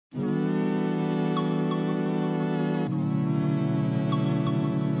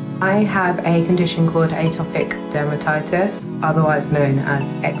I have a condition called atopic dermatitis, otherwise known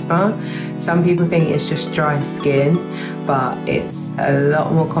as eczema. Some people think it's just dry skin, but it's a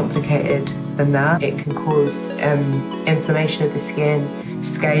lot more complicated than that. It can cause inflammation of the skin,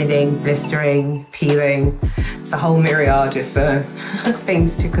 scaling, blistering, peeling. It's a whole myriad of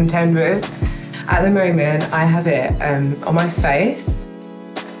things to contend with. At the moment, I have it on my face.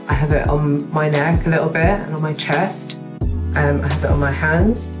 I have it on my neck a little bit and on my chest. I have it on my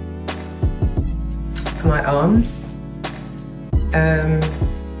hands, my arms.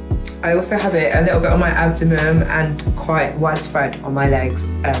 I also have it a little bit on my abdomen and quite widespread on my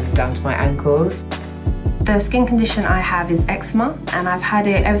legs, down to my ankles. The skin condition I have is eczema, and I've had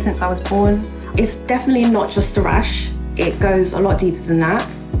it ever since I was born. It's definitely not just a rash, it goes a lot deeper than that.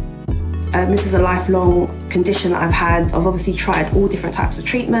 This is a lifelong condition that I've had. I've obviously tried all different types of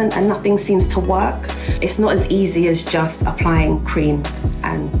treatment and nothing seems to work. It's not as easy as just applying cream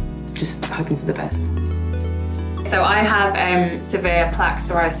and just hoping for the best. So I have severe plaque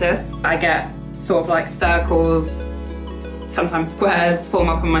psoriasis. I get sort of like circles, sometimes squares form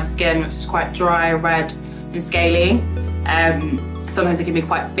up on my skin, which is quite dry, red and scaly. Sometimes it can be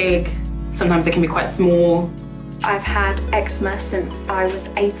quite big, sometimes it can be quite small. I've had eczema since I was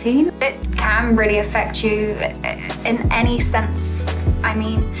 18. It can really affect you in any sense. I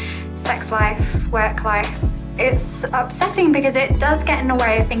mean, sex life, work life. It's upsetting because it does get in the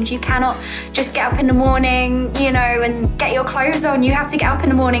way of things. You cannot just get up in the morning, you know, and get your clothes on. You have to get up in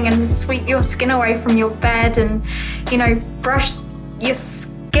the morning and sweep your skin away from your bed and, you know, brush your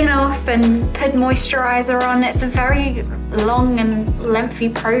skin off and put moisturizer on. It's a very long and lengthy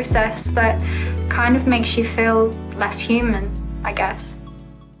process that kind of makes you feel less human, I guess.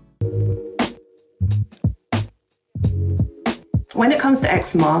 When it comes to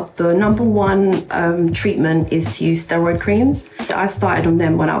eczema, the number one treatment is to use steroid creams. I started on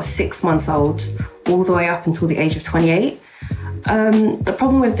them when I was 6 months old, all the way up until the age of 28. The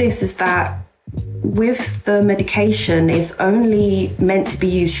problem with this is that with the medication, it's only meant to be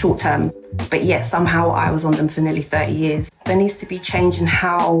used short term, but yet somehow I was on them for nearly 30 years. There needs to be change in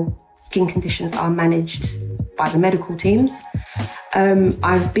how skin conditions are managed by the medical teams.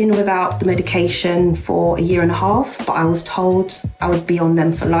 I've been without the medication for 1.5 years, but I was told I would be on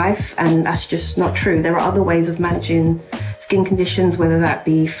them for life, and that's just not true. There are other ways of managing skin conditions, whether that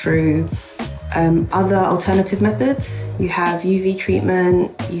be through other alternative methods. You have UV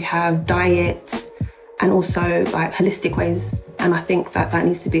treatment, you have diet, and also like holistic ways. And I think that that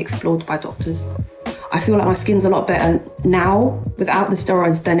needs to be explored by doctors. I feel like my skin's a lot better now without the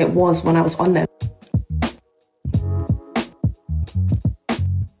steroids than it was when I was on them.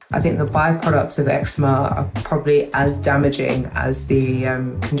 I think the byproducts of eczema are probably as damaging as the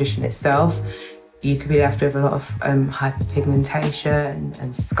condition itself. You could be left with a lot of hyperpigmentation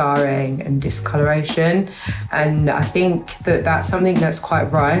and scarring and discoloration. And I think that that's something that's quite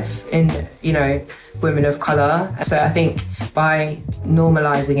rife in, you know, women of colour. So I think by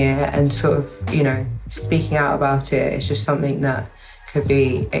normalising it and sort of, you know, speaking out about it, it's just something that could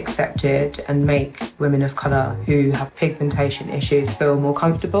be accepted and make women of colour who have pigmentation issues feel more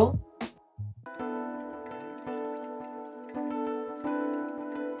comfortable.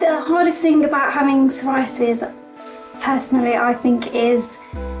 The hardest thing about having psoriasis, personally, I think, is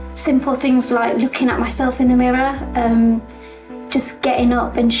simple things like looking at myself in the mirror, just getting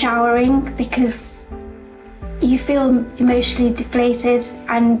up and showering, because you feel emotionally deflated,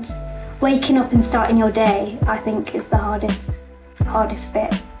 and waking up and starting your day, I think, is the hardest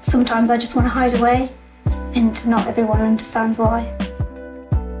bit. Sometimes I just want to hide away, and not everyone understands why.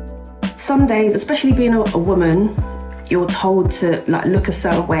 Some days, especially being a woman, you're told to like look a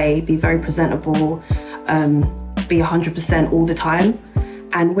certain way, be very presentable, be 100% all the time.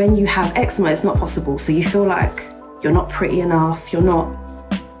 And when you have eczema, it's not possible. So you feel like you're not pretty enough, you're not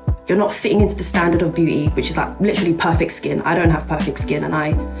fitting into the standard of beauty, which is like literally perfect skin. I don't have perfect skin, and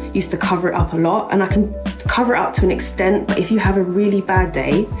I used to cover it up a lot, and I can cover it up to an extent, but if you have a really bad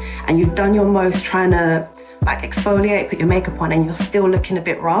day and you've done your most trying to like exfoliate, put your makeup on, and you're still looking a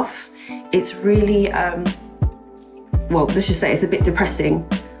bit rough, it's really, well, let's just say it's a bit depressing,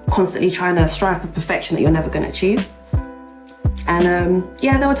 constantly trying to strive for perfection that you're never going to achieve. And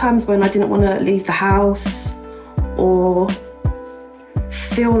yeah, there were times when I didn't want to leave the house or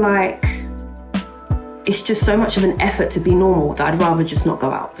feel like it's just so much of an effort to be normal that I'd rather just not go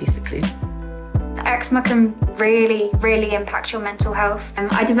out, basically. Eczema can really impact your mental health.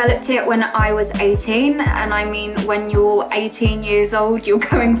 I developed it when I was 18, and I mean, when you're 18 years old, you're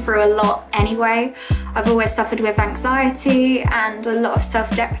going through a lot anyway. I've always suffered with anxiety and a lot of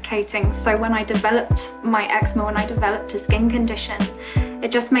self-deprecating, so when I developed my eczema, when I developed a skin condition,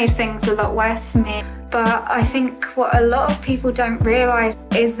 It just made things a lot worse for me. But I think what a lot of people don't realise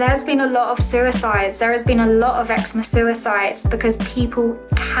is there's been a lot of suicides. There has been a lot of eczema suicides because people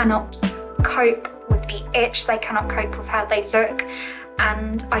cannot cope with the itch, they cannot cope with how they look,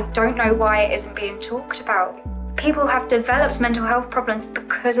 and I don't know why it isn't being talked about. People have developed mental health problems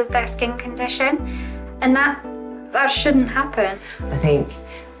because of their skin condition, and that shouldn't happen. I think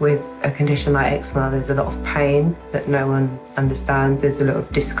with a condition like eczema, there's a lot of pain that no one understands. There's a lot of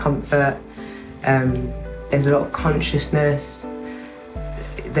discomfort. There's a lot of consciousness.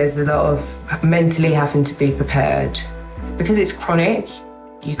 There's a lot of mentally having to be prepared. Because it's chronic,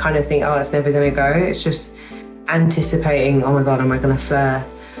 you kind of think, oh, it's never going to go. It's just anticipating, oh my God, am I going to flare?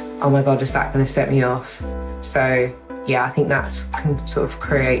 Oh my God, is that going to set me off? So yeah, I think that can sort of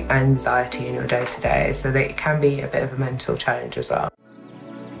create anxiety in your day-to-day, so that it can be a bit of a mental challenge as well.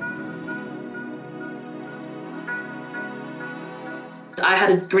 I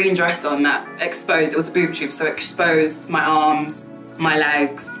had a green dress on that exposed, it was a boob tube, so it exposed my arms, my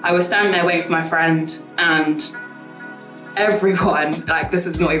legs. I was standing there waiting for my friend, and everyone, like, this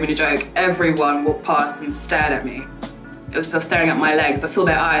is not even a joke, everyone walked past and stared at me. It was just staring at my legs. I saw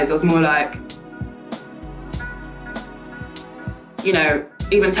their eyes. It was more like, you know,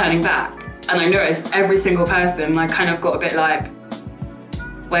 even turning back. And I noticed every single person, I kind of got a bit like,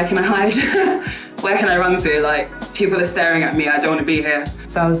 where can I hide? Where can I run to? Like, people are staring at me, I don't want to be here.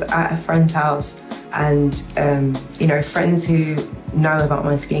 So I was at a friend's house, and you know, friends who know about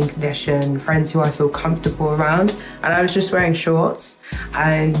my skin condition, friends who I feel comfortable around, and I was just wearing shorts,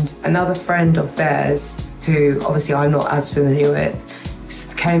 and another friend of theirs, who obviously I'm not as familiar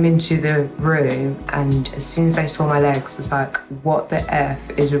with, came into the room, and as soon as they saw my legs, was like, what the F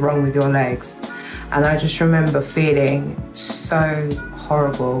is wrong with your legs? And I just remember feeling so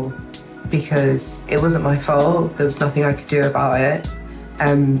horrible, because it wasn't my fault, there was nothing I could do about it.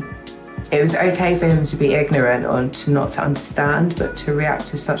 It was okay for him to be ignorant or not to understand, but to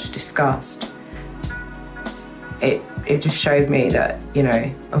react with such disgust, it just showed me that, you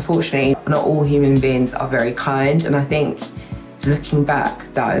know, unfortunately, not all human beings are very kind. And I think, looking back,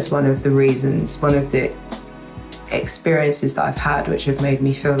 that is one of the reasons, one of the experiences that I've had which have made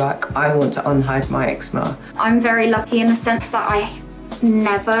me feel like I want to unhide my eczema. I'm very lucky in the sense that I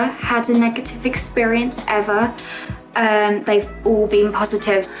never had a negative experience ever. They've all been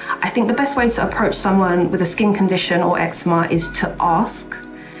positive. I think the best way to approach someone with a skin condition or eczema is to ask,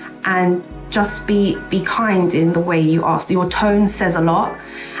 and just be kind in the way you ask. Your tone says a lot,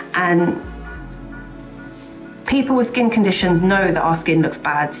 and people with skin conditions know that our skin looks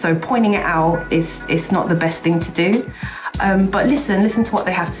bad, so pointing it out is not the best thing to do. But listen to what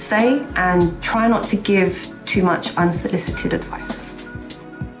they have to say, and try not to give too much unsolicited advice.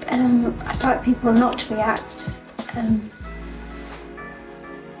 I'd like people not to react and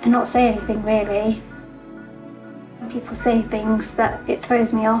not say anything really. When people say things that it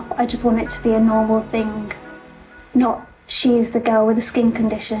throws me off, I just want it to be a normal thing, not she's the girl with a skin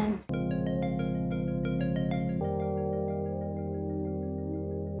condition.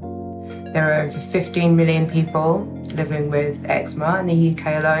 There are over 15 million people living with eczema in the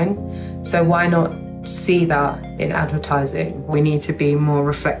UK alone, so why not see that in advertising? We need to be more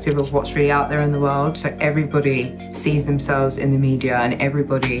reflective of what's really out there in the world, so everybody sees themselves in the media and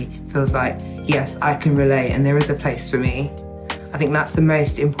everybody feels like, yes, I can relate and there is a place for me. I think that's the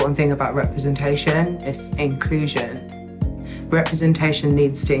most important thing about representation, is inclusion. Representation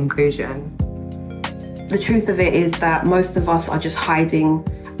leads to inclusion. The truth of it is that most of us are just hiding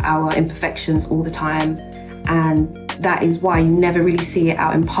our imperfections all the time, and that is why you never really see it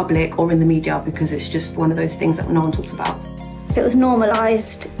out in public or in the media, because it's just one of those things that no one talks about. If it was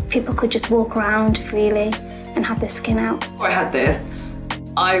normalised, people could just walk around freely and have their skin out. Before I had this,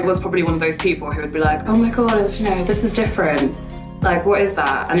 I was probably one of those people who would be like, oh my God, it's, you know, this is different. Like, what is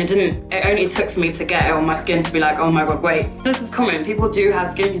that? And it only took for me to get it on my skin to be like, oh my God, wait, this is common. People do have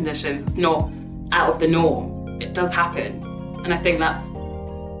skin conditions. It's not out of the norm. It does happen. And I think that's,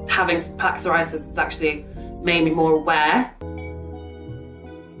 having plaque psoriasis has actually made me more aware.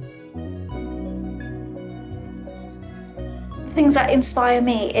 Things that inspire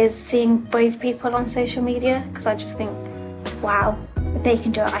me is seeing brave people on social media, because I just think, wow, if they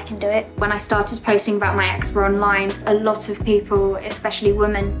can do it, I can do it. When I started posting about my eczema online, a lot of people, especially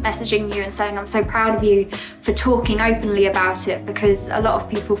women, messaging you and saying, I'm so proud of you for talking openly about it, because a lot of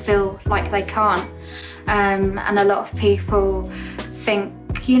people feel like they can't. And a lot of people think,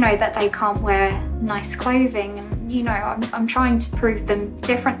 you know, that they can't wear nice clothing, and you know, I'm trying to prove them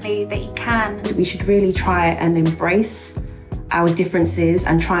differently that you can. We should really try and embrace our differences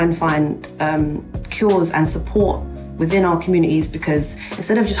and try and find cures and support within our communities, because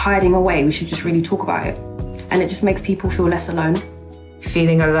instead of just hiding away, we should just really talk about it. And it just makes people feel less alone.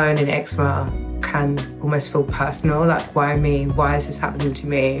 Feeling alone in eczema can almost feel personal, like why me? Why is this happening to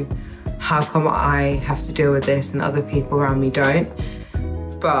me? How come I have to deal with this and other people around me don't?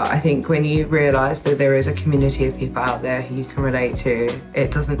 But I think when you realise that there is a community of people out there who you can relate to, it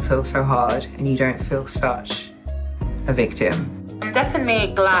doesn't feel so hard and you don't feel such a victim. I'm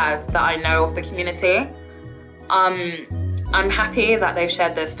definitely glad that I know of the community. I'm happy that they've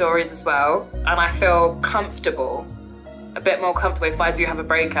shared their stories as well, and I feel comfortable, a bit more comfortable if I do have a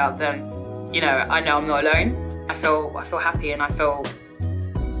breakout, then, you know I'm not alone. I feel happy, and I feel,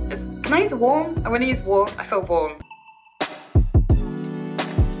 can I use warm? I want to use warm. I feel warm.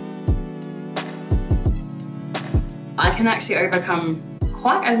 I can actually overcome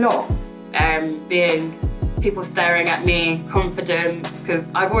quite a lot, being people staring at me, confidence,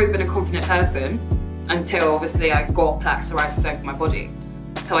 because I've always been a confident person until obviously I got plaque psoriasis over my body.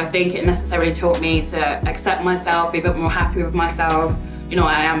 So I think it necessarily taught me to accept myself, be a bit more happy with myself. You know,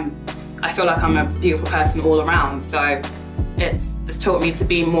 I feel like I'm a beautiful person all around, so it's taught me to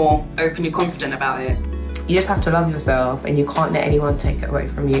be more openly confident about it. You just have to love yourself and you can't let anyone take it away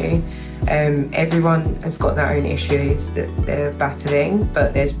from you. Everyone has got their own issues that they're battling,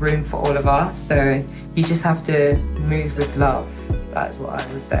 but there's room for all of us, so you just have to move with love, that's what I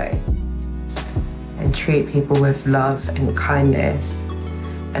would say. And treat people with love and kindness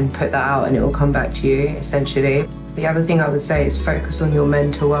and put that out and it will come back to you, essentially. The other thing I would say is focus on your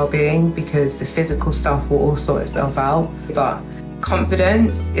mental well-being, because the physical stuff will all sort itself out. But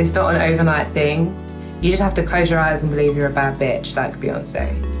confidence is not an overnight thing. You just have to close your eyes and believe you're a bad bitch, like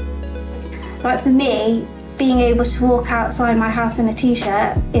Beyonce. Like for me, being able to walk outside my house in a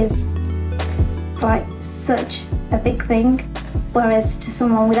t-shirt is like such a big thing. Whereas to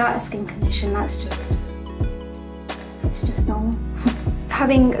someone without a skin condition, it's just normal.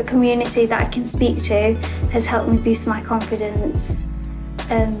 Having a community that I can speak to has helped me boost my confidence.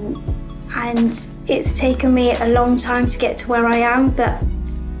 And it's taken me a long time to get to where I am, but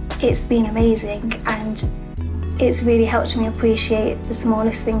it's been amazing and it's really helped me appreciate the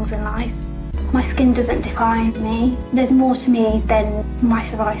smallest things in life. My skin doesn't define me. There's more to me than my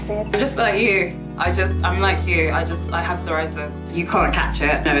psoriasis. I'm just like you. I'm like you. I have psoriasis. You can't catch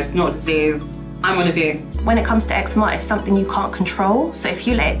it. No, it's not a disease. I'm one of you. When it comes to eczema, it's something you can't control. So if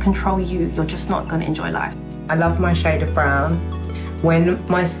you let it control you, you're just not going to enjoy life. I love my shade of brown. When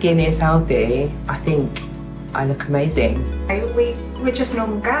my skin is healthy, I think I look amazing. We're just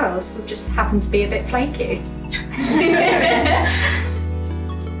normal girls. We just happen to be a bit flaky.